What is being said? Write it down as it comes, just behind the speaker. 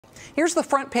Here's the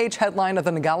front page headline of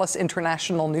the Nogales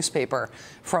International newspaper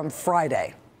from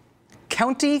Friday.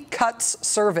 County cuts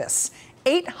service.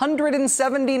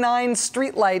 879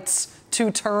 streetlights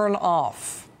to turn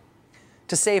off.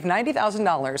 To save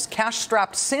 $90,000,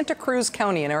 cash-strapped Santa Cruz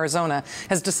County in Arizona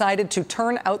has decided to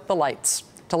turn out the lights,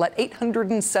 to let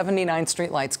 879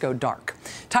 streetlights go dark.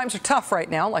 Times are tough right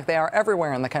now, like they are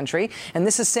everywhere in the country, and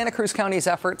this is Santa Cruz County's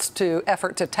effort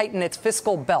to tighten its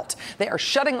fiscal belt. They are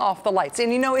shutting off the lights.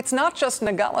 And you know, it's not just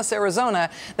Nogales, Arizona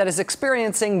that is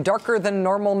experiencing darker than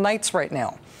normal nights right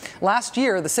now. Last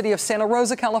year, the city of Santa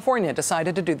Rosa, California,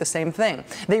 decided to do the same thing.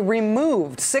 They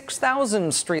removed 6,000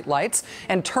 streetlights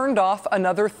and turned off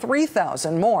another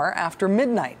 3,000 more after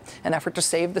midnight, an effort to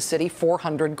save the city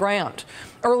 $400 grand.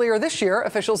 Earlier this year,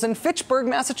 officials in Fitchburg,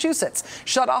 Massachusetts,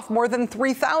 shut off more than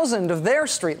 3,000 of their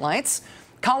streetlights.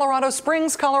 Colorado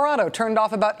Springs, Colorado, turned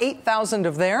off about 8,000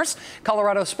 of theirs.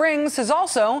 Colorado Springs has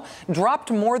also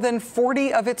dropped more than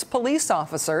 40 of its police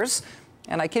officers.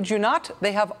 And I kid you not,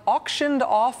 they have auctioned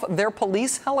off their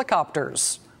police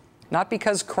helicopters. Not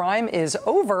because crime is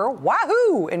over,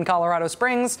 wahoo, in Colorado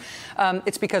Springs.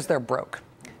 It's because they're broke.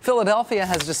 Philadelphia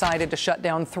has decided to shut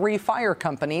down 3 fire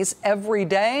companies every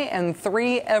day and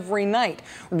 3 every night,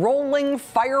 rolling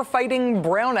firefighting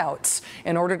brownouts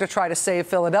in order to try to save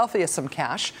Philadelphia some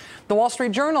cash. The Wall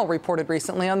Street Journal reported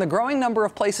recently on the growing number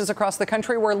of places across the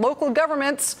country where local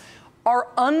governments are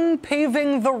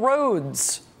unpaving the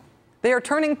roads. They are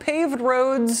turning paved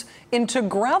roads into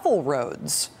gravel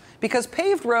roads because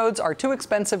paved roads are too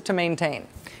expensive to maintain.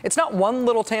 It's not one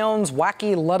little town's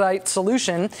wacky Luddite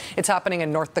solution. It's happening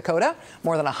in North Dakota,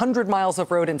 more than 100 miles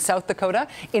of road in South Dakota,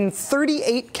 in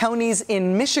 38 counties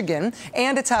in Michigan,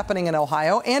 and it's happening in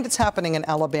Ohio, and it's happening in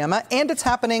Alabama, and it's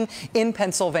happening in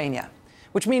Pennsylvania.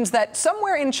 Which means that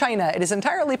somewhere in China, it is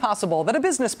entirely possible that a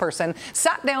business person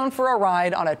sat down for a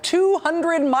ride on a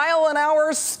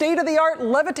 200-mile-an-hour state-of-the-art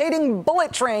levitating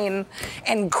bullet train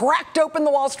and cracked open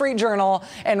the Wall Street Journal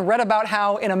and read about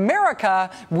how in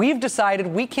America, we've decided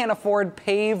we can't afford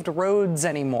paved roads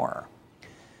anymore.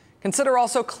 Consider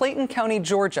also Clayton County,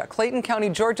 Georgia. Clayton County,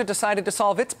 Georgia decided to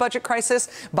solve its budget crisis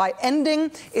by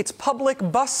ending its public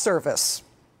bus service.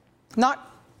 Not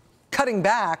cutting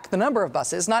back the number of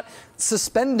buses, not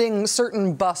suspending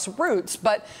certain bus routes,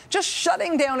 but just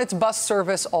shutting down its bus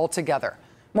service altogether.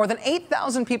 More than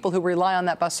 8,000 people who rely on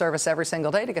that bus service every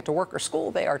single day to get to work or school,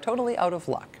 they are totally out of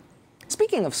luck.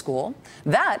 Speaking of school,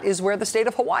 that is where the state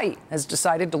of Hawaii has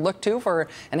decided to look to for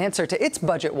an answer to its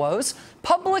budget woes.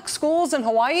 Public schools in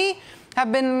Hawaii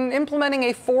have been implementing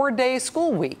a 4-day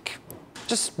school week,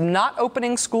 just not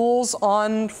opening schools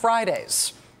on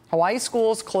Fridays. Hawaii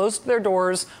schools closed their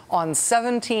doors on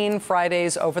 17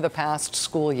 Fridays over the past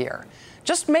school year.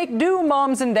 Just make do,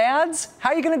 moms and dads. How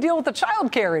are you going to deal with the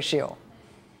child care issue?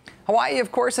 Hawaii, of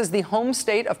course, is the home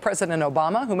state of President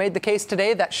Obama, who made the case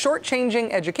today that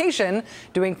shortchanging education,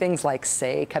 doing things like,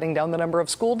 say, cutting down the number of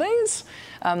school days,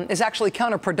 is actually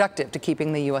counterproductive to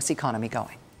keeping the U.S. economy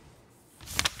going.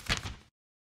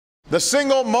 The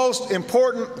single most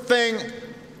important thing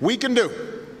we can do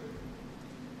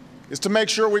is to make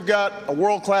sure we've got a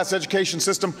world-class education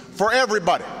system for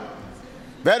everybody.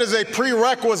 That is a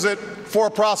prerequisite for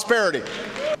prosperity.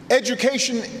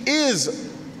 Education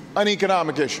is an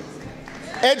economic issue.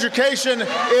 Education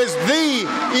is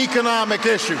the economic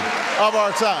issue of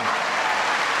our time.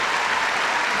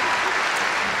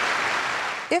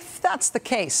 If that's the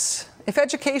case, if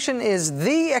education is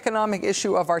the economic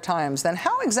issue of our times, then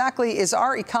how exactly is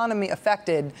our economy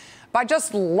affected by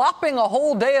just lopping a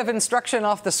whole day of instruction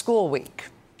off the school week?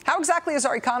 How exactly is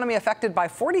our economy affected by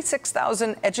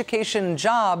 46,000 education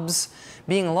jobs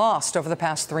being lost over the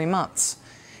past 3 months?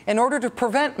 In order to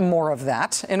prevent more of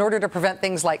that, in order to prevent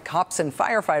things like cops and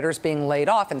firefighters being laid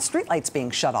off and streetlights being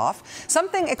shut off,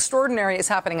 something extraordinary is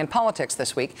happening in politics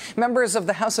this week. Members of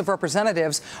the House of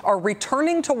Representatives are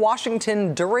returning to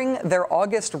Washington during their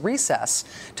August recess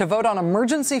to vote on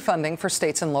emergency funding for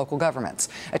states and local governments,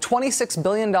 a $26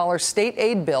 billion state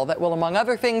aid bill that will, among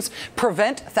other things,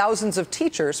 prevent thousands of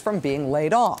teachers from being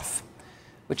laid off.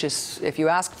 Which is, if you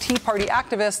ask Tea Party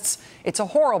activists, it's a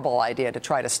horrible idea to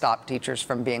try to stop teachers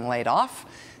from being laid off.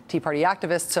 Tea Party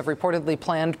activists have reportedly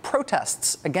planned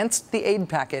protests against the aid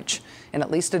package in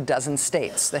at least a dozen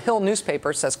states. The Hill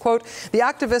newspaper says, quote, the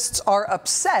activists are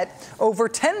upset over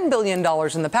 $10 billion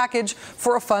in the package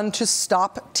for a fund to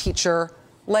stop teacher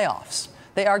layoffs.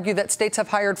 They argue that states have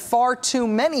hired far too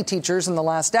many teachers in the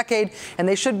last decade, and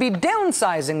they should be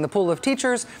downsizing the pool of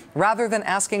teachers rather than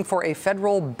asking for a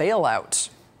federal bailout.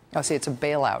 Oh, see, it's a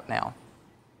bailout now.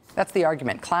 That's the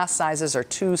argument. Class sizes are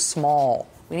too small.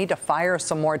 We need to fire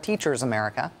some more teachers,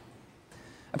 America.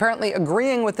 Apparently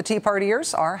agreeing with the Tea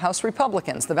Partiers are House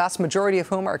Republicans, the vast majority of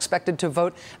whom are expected to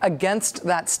vote against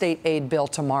that state aid bill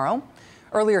tomorrow.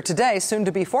 Earlier today,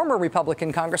 soon-to-be former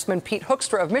Republican Congressman Pete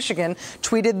Hoekstra of Michigan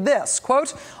tweeted this,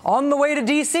 quote, "On the way to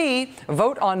D.C.,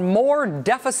 vote on more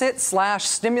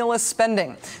deficit/stimulus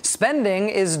spending. Spending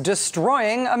is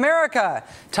destroying America.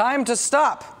 Time to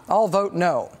stop. I'll vote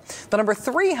no." The number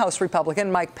 3 House Republican,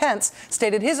 Mike Pence,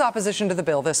 stated his opposition to the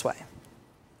bill this way.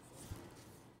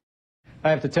 I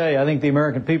have to tell you, I think the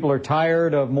American people are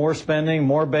tired of more spending,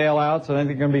 more bailouts. I think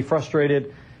they're going to be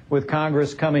frustrated with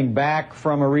Congress coming back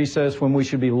from a recess when we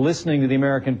should be listening to the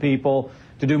American people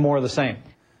to do more of the same.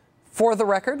 For the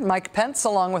record, Mike Pence,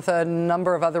 along with a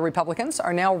number of other Republicans,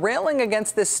 are now railing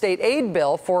against this state aid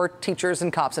bill for teachers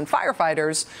and cops and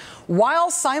firefighters, while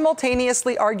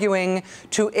simultaneously arguing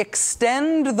to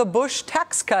extend the Bush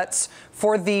tax cuts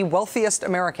for the wealthiest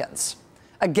Americans.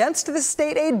 Against this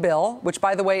state aid bill, which,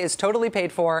 by the way, is totally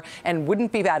paid for and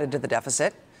wouldn't be added to the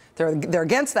deficit. They're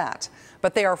against that.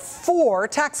 But they are for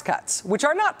tax cuts, which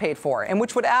are not paid for and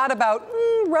which would add about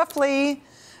roughly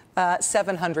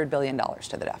 $700 billion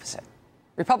to the deficit.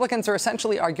 Republicans are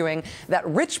essentially arguing that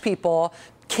rich people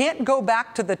can't go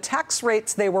back to the tax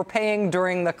rates they were paying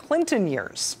during the Clinton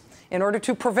years in order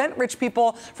to prevent rich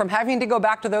people from having to go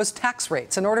back to those tax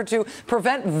rates, in order to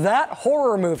prevent that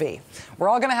horror movie. We're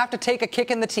all going to have to take a kick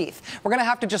in the teeth. We're going to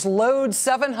have to just load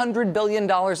 $700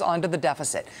 billion onto the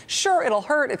deficit. Sure, it'll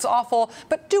hurt. It's awful.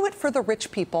 But do it for the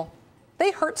rich people.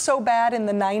 They hurt so bad in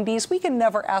the 90s. We can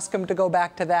never ask them to go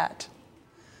back to that.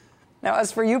 Now,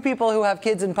 as for you people who have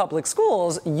kids in public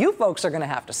schools, you folks are going to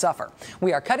have to suffer.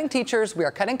 We are cutting teachers, we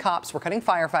are cutting cops, we're cutting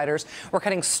firefighters, we're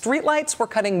cutting streetlights, we're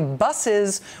cutting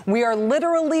buses. We are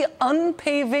literally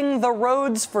unpaving the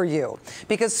roads for you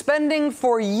because spending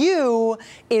for you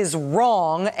is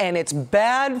wrong and it's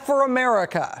bad for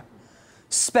America.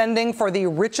 Spending for the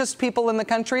richest people in the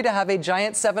country to have a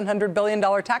giant $700 billion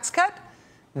tax cut?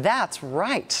 That's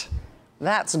right.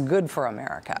 That's good for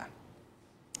America.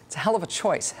 It's a hell of a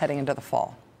choice heading into the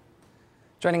fall.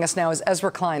 Joining us now is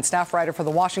Ezra Klein, staff writer for The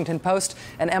Washington Post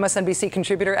and MSNBC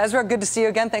contributor. Ezra, good to see you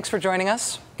again. Thanks for joining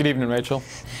us. Good evening, Rachel.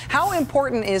 How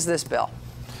important is this bill?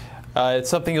 It's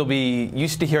something you'll be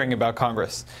used to hearing about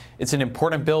Congress. It's an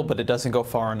important bill, but it doesn't go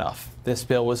far enough. This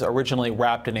bill was originally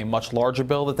wrapped in a much larger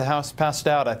bill that the House passed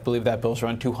out. I believe that bill was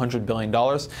around $200 billion.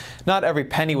 Not every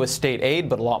penny was state aid,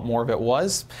 but a lot more of it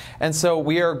was. And so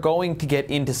we are going to get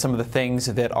into some of the things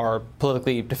that are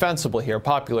politically defensible here,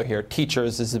 popular here.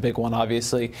 Teachers is a big one,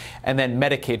 obviously, and then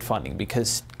Medicaid funding,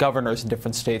 because governors in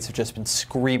different states have just been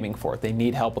screaming for it. They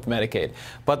need help with Medicaid.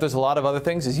 But there's a lot of other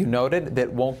things, as you noted,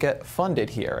 that won't get funded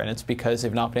here, and it's because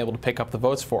they've not been able to pick up the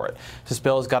votes for it. This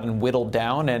bill has gotten whittled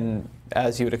down, and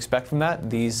as you would expect from that,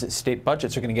 these state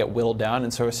budgets are going to get whittled down,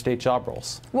 and so are state job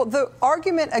rolls. Well, the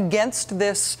argument against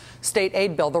this state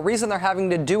aid bill, the reason they're having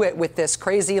to do it with this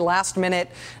crazy last-minute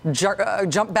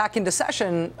jump back into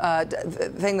session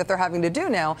thing that they're having to do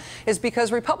now, is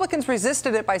because Republicans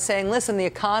resisted it by saying, listen, the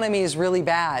economy is really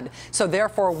bad, so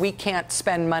therefore we can't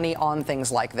spend money on things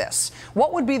like this.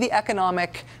 What would be the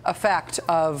economic effect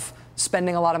of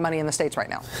spending a lot of money in the states right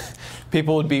now?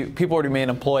 People would remain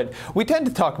employed. We tend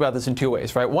to talk about this in two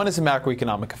ways, right? One is a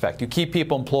macroeconomic effect. You keep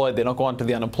people employed, they don't go onto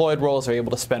the unemployed rolls, they're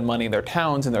able to spend money in their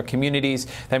towns, in their communities.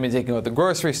 That means they can go to the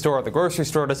grocery store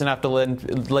doesn't have to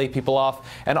lay people off,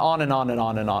 and on and on and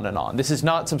on and on and on. This is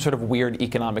not some sort of weird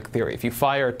economic theory. If you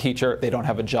fire a teacher, they don't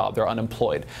have a job, they're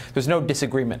unemployed. There's no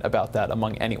disagreement about that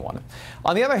among anyone.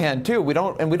 On the other hand, too, we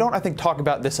don't, I think, talk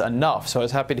about this enough, so I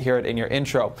was happy to hear it in your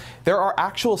intro. There are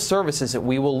actual services that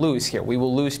we will lose here. We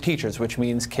will lose teachers, which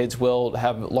means kids will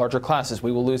have larger classes.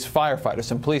 We will lose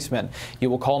firefighters and policemen. You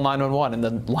will call 911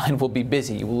 and the line will be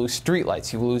busy. You will lose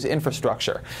streetlights. You will lose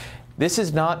infrastructure. This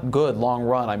is not good long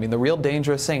run. I mean, the real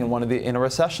dangerous thing in a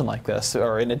recession like this,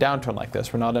 or in a downturn like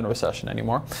this, we're not in a recession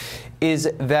anymore,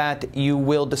 is that you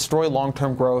will destroy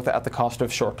long-term growth at the cost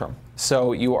of short-term.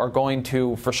 So you are going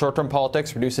to, for short-term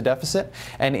politics, reduce the deficit,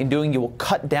 and in doing, you will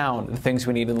cut down the things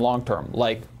we need in the long-term,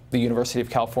 like the University of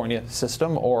California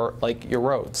system or like your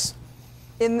roads.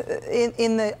 In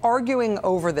the arguing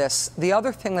over this, the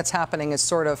other thing that's happening is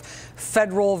sort of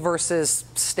federal versus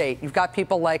state. You've got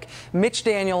people like Mitch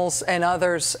Daniels and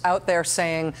others out there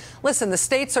saying, listen, the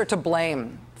states are to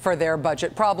blame for their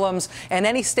budget problems. And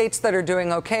any states that are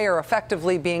doing okay are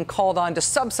effectively being called on to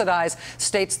subsidize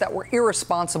states that were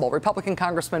irresponsible. Republican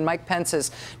Congressman Mike Pence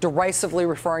is derisively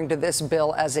referring to this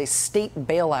bill as a state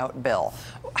bailout bill.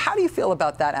 How do you feel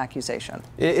about that accusation?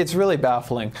 It's really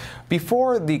baffling.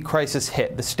 Before the crisis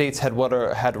hit, the states had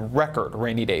had record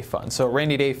rainy day funds. So a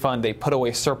rainy day fund, they put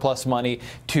away surplus money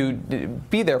to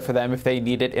be there for them if they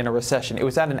need it in a recession. It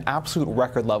was at an absolute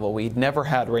record level. We'd never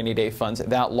had rainy day funds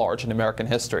that large in American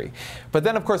history. But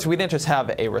then, of course, we didn't just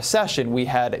have a recession. We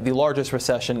had the largest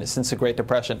recession since the Great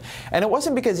Depression. And it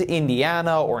wasn't because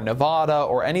Indiana or Nevada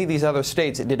or any of these other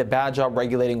states did a bad job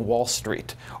regulating Wall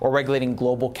Street or regulating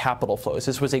global capital flows.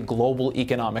 This was a global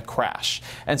economic crash.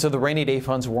 And so the rainy day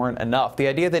funds weren't enough. The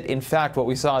idea that, in fact, what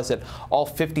we saw is that all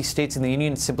 50 states in the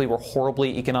union simply were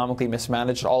horribly economically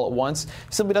mismanaged all at once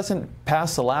simply doesn't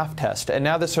pass the laugh test. And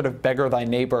now this sort of beggar thy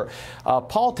neighbor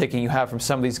politicking you have from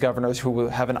some of these governors who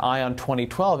have an eye on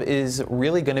 2012 is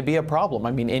really going to be a problem.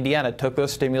 I mean, Indiana took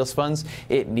those stimulus funds.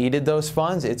 It needed those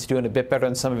funds. It's doing a bit better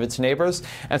than some of its neighbors.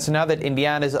 And so now that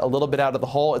Indiana is a little bit out of the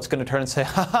hole, it's going to turn and say,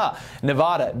 ha,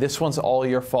 Nevada, this one's all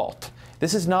your fault.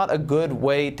 This is not a good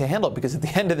way to handle it, because at the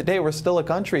end of the day, we're still a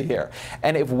country here.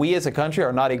 And if we as a country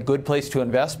are not a good place to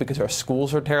invest because our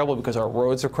schools are terrible, because our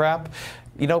roads are crap,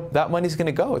 you know, that money's going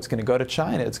to go. It's going to go to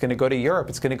China. It's going to go to Europe.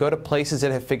 It's going to go to places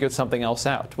that have figured something else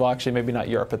out. Well, actually, maybe not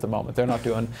Europe at the moment. They're not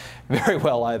doing very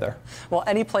well either. Well,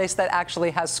 any place that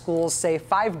actually has schools, say,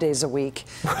 5 days a week,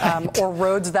 right, or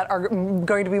roads that are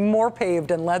going to be more paved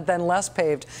and than less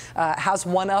paved, has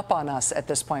one up on us at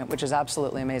this point, which is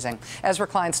absolutely amazing. Ezra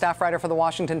Klein, staff writer for The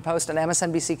Washington Post and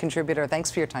MSNBC contributor. Thanks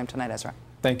for your time tonight, Ezra.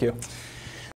 Thank you.